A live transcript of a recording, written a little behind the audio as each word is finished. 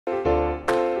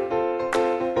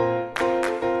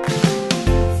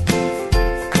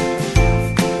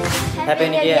Happy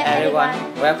New Year, everyone.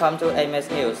 Welcome to AMES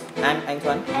News. I'm Anh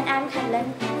Tuấn. And I'm Khánh Linh.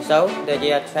 So, the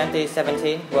year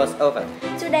 2017 was over.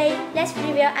 Today, let's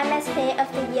review AMES Huế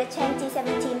of the year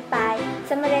 2017 by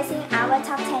summarizing our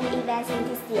top 10 events in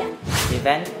this year.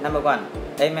 Event number 1,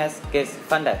 AMES Kids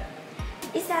Fun Day.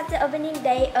 Is that the opening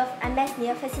day of AMES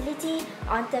new facility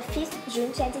on the 5th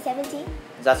June 2017?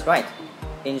 That's right.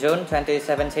 In June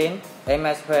 2017,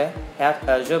 AMES Huế held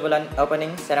a jubilant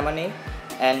opening ceremony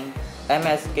and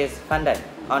AMES Kids Fun Day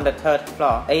on the 3rd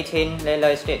floor, 18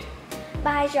 Lê Street.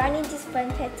 By joining this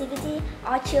fun festivity,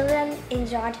 all children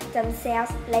enjoyed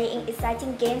themselves playing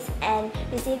exciting games and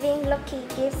receiving lucky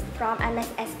gifts from AMES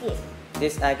Kids.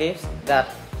 These are gifts that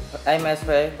AMES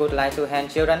Huế would like to hand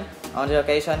children on the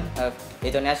occasion of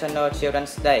International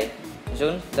Children's Day,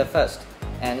 June the 1st,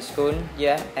 and school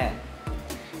year end.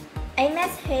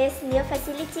 AMES Hué's new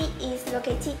facility is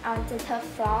located on the 3rd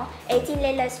floor, 18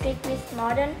 Lê Street with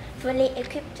modern, fully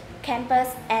equipped campus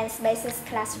and spacious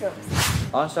classrooms.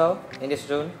 Also, in this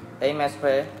June, AMES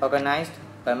Huế organized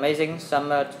Amazing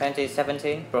Summer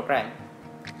 2017 program.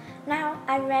 Now,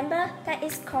 I remember that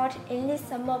it's called English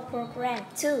Summer Program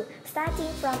too,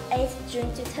 starting from 8th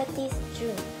June to 30th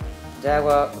June. There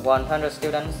were 100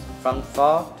 students from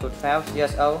 4 to 12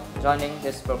 years old joining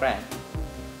this program.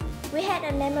 We had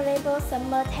a memorable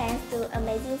summer thanks to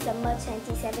Amazing Summer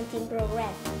 2017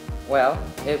 program. Well,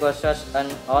 it was such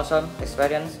an awesome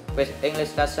experience with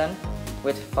English lesson,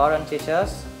 with foreign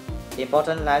teachers,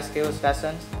 important life skills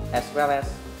lessons, as well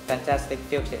as fantastic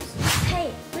field trips. Hey,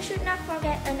 we should not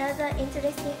forget another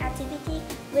interesting activity,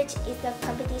 which is the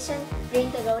competition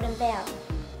Ring the Golden Bell.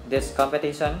 This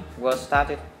competition was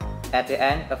started at the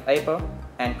end of April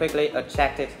and quickly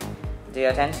attracted the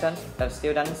attention of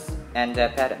students and their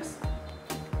parents.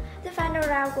 The final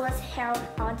round was held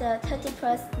on the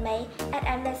 31st May at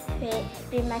AMES Huế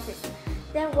premises.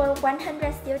 There were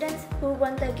 100 students who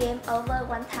won the game. Over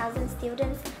 1,000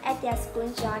 students at their school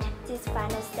joined this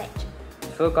final stage.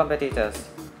 Two competitors,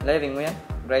 Lê Bình Nguyễn,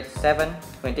 grade 7,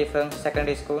 Nguyễn Tri Phương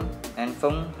Secondary School, and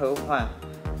Phung Hữu Hoa,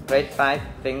 grade 5,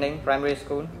 Vĩnh Ninh Primary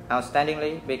School,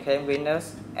 outstandingly became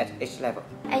winners at each level.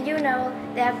 And you know,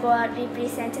 there were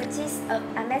representatives of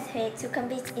AMES Huế to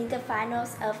compete in the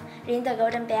finals of Ring the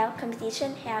Golden Bell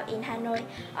competition held in Hanoi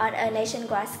on a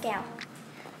nationwide scale.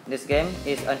 This game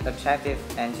is an attractive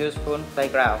and useful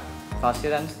playground for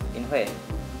students in Huế.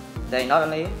 They not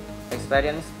only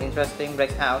experience interesting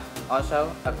breakouts,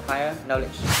 also acquire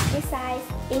knowledge. Besides,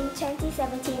 in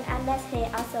 2017, AMES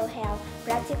Huế also held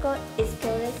practical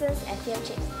excursions and field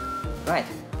trips. Right,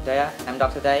 there I'm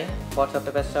Dr. Day, 4th of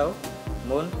the show,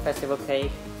 Moon Festival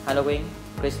Cake, Halloween,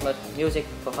 Christmas music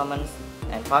performance,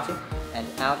 and party and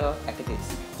outdoor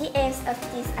activities. The aims of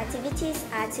these activities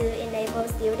are to enable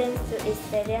students to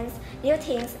experience new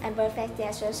things and perfect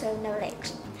their social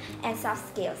knowledge and soft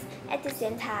skills. At the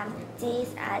same time, these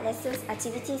are lessons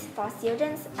activities for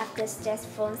students after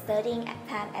stressful studying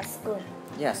time at school.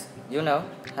 Yes, you know,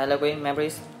 Halloween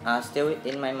memories are still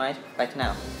in my mind right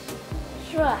now.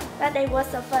 Sure, but it was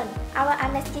so fun. Our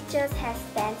AMES teachers have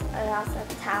spent a lot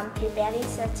of time preparing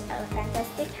such a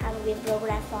fantastic Halloween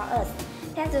program for us.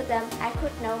 Thanks to them, I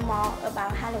could know more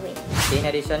about Halloween. In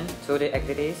addition to the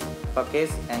activities for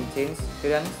kids and teen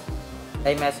students,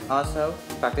 AMES also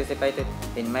participated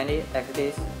in many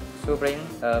activities to bring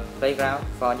a playground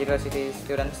for university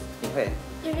students in Huế.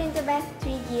 During the past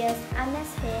 3 years, AMES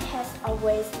Huế has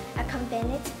always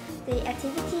accompanied the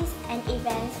activities and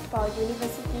events for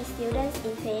university students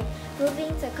in Huế, proving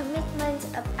the commitment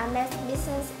of AMES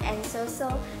missions and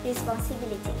social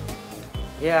responsibility.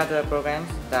 Here are the programs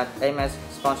that AMES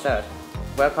sponsored: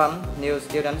 Welcome New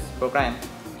Students Program,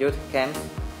 Youth Camps,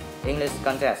 English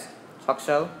Contest, Talk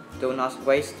Show, Do Not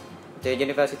Waste the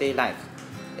University Life,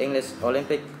 English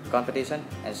Olympic Competition,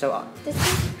 and so on. The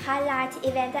sixth highlight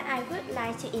event that I would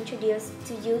like to introduce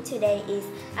to you today is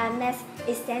AMES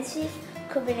Extensive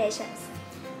Cooperations.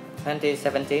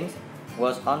 2017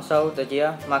 was also the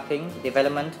year marking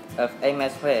development of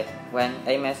AMES Huế, when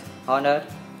AMES honored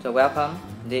to welcome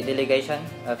the delegation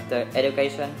of the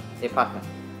Education Department,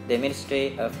 the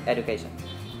Ministry of Education.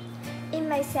 In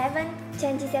May 7,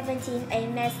 2017,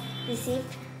 AMES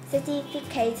received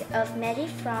Certificate of Merit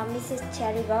from Mrs.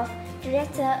 Cherry Goff,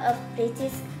 Director of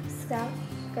British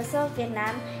Council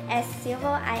Vietnam, as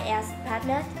Civil IELTS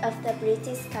Partner of the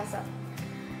British Council.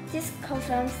 This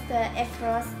confirms the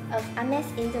efforts of AMES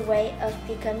in the way of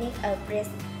becoming a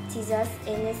prestigious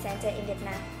English center in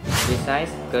Vietnam.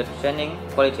 Besides good training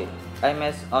quality,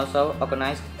 AMES also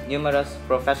organized numerous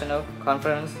professional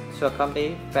conferences to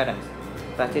accompany parents,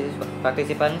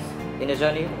 participants in the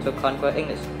journey to conquer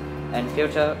English, and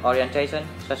future orientation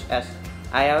such as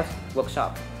IELTS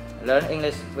workshop, Learn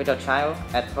English with a child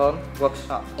at home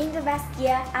workshop. In the past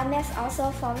year, AMES also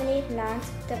formally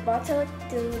launched the portal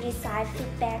to receive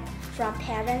feedback from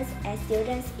parents and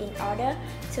students in order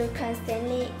to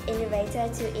constantly innovate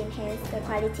to enhance the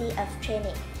quality of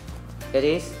training. It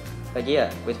is a year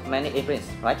with many imprints,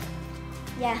 right?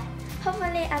 Yeah,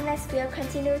 hopefully AMES will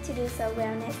continue to do so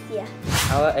well next year.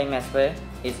 Our AMES Huế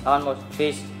is almost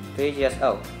 3 years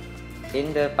old.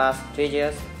 In the past 3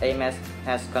 years, AMES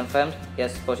has confirmed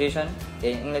its position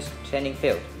in English training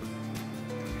field.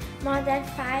 More than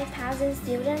 5,000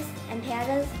 students and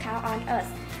parents count on us.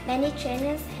 Many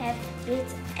trainers have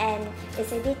reached and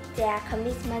exceeded their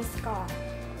commitment score.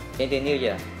 In the new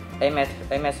year,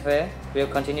 AMES Huế will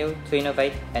continue to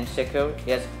innovate and secure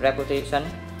its reputation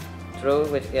through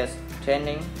with its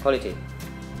training quality,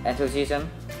 enthusiasm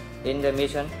in the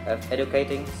mission of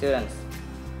educating students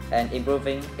and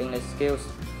improving English skills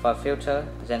for future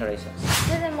generations.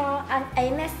 Furthermore, an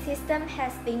AMES system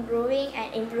has been growing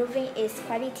and improving its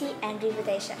quality and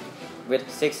reputation. With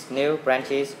 6 new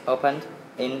branches opened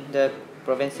in the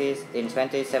provinces in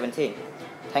 2017,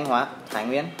 Thanh Hóa, Thái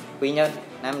Nguyên, Quy Nhơn,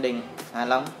 Nam Định, Hạ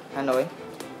Long, Hà Nội,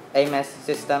 AMES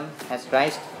system has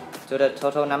raised to the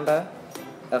total number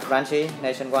of branches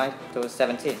nationwide to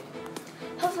 17.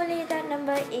 Hopefully that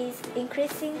number is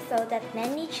increasing so that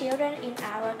many children in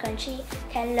our country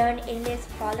can learn English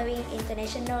following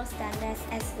international standards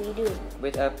as we do.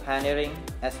 With a pioneering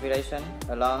aspiration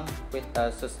along with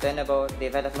a sustainable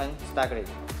development strategy,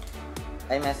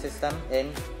 AMES system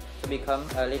aims to become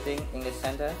a leading English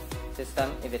center system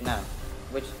in Vietnam,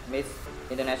 which meets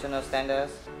international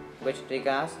standards with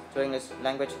regards to English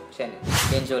language training.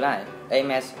 In July,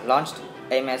 AMES launched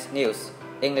AMES News,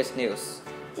 English News.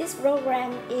 This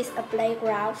program is a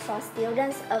playground for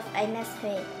students of AMES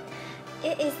Huế.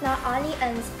 It is not only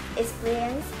an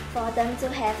experience for them to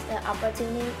have the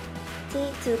opportunity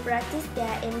to practice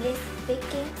their English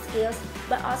speaking skills,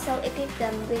 but also equip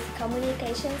them with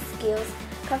communication skills,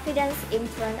 confidence in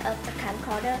front of the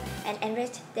camcorder, and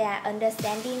enrich their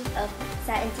understanding of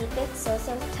scientific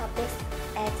social topics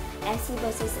at MC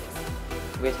positions.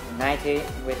 With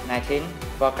 19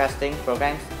 broadcasting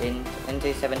programs in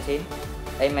 2017,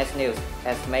 AMES News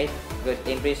has made good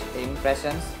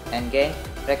impressions and gained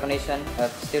recognition of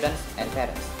students and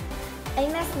parents.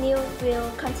 AMES News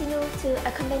will continue to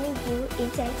accompany you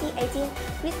in 2018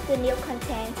 with the new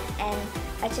content and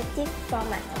attractive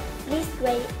format. Please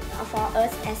wait for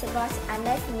us and support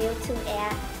AMES News to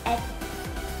air at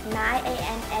 9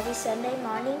 a.m. every Sunday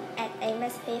morning at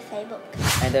AMES Huế Facebook.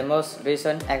 And the most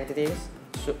recent activities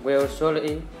will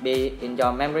surely be in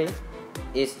your memory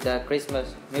is the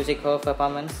Christmas musical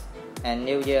performance and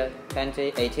New Year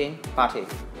 2018 party.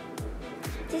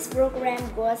 This program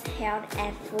was held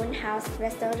at Full House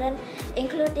Restaurant,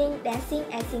 including dancing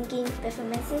and singing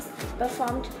performances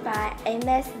performed by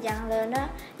AMES young learner.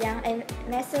 Young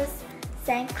AMESers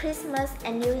sang Christmas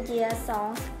and New Year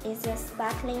songs in a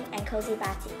sparkling and cozy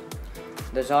party.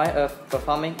 The joy of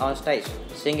performing on stage,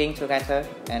 singing together,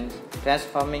 and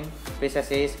transforming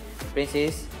princesses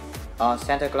or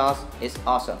Santa Claus is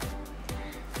awesome.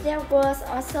 There was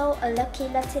also a lucky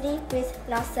lottery with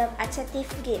lots of attractive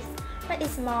gifts. What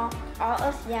is more, all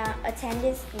of young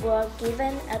attendees were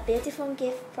given a beautiful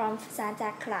gift from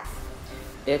Santa Claus.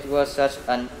 It was such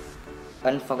an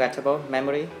unforgettable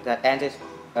memory that ended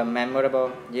a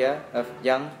memorable year of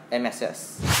young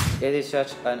AMESers. It is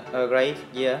such a great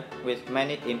year with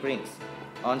many imprints.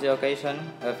 On the occasion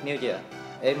of New Year,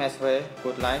 AMES Huế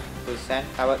would like to send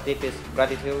our deepest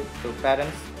gratitude to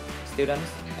parents, students,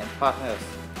 and partners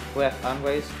who have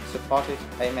always supported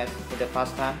AMES in the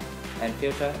past time and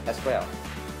future as well.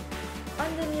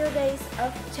 On the new days of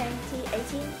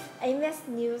 2018, AMES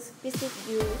News wishes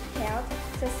you health,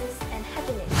 success, and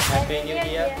happiness. Happy New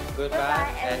Year,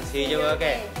 goodbye, and see you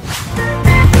again.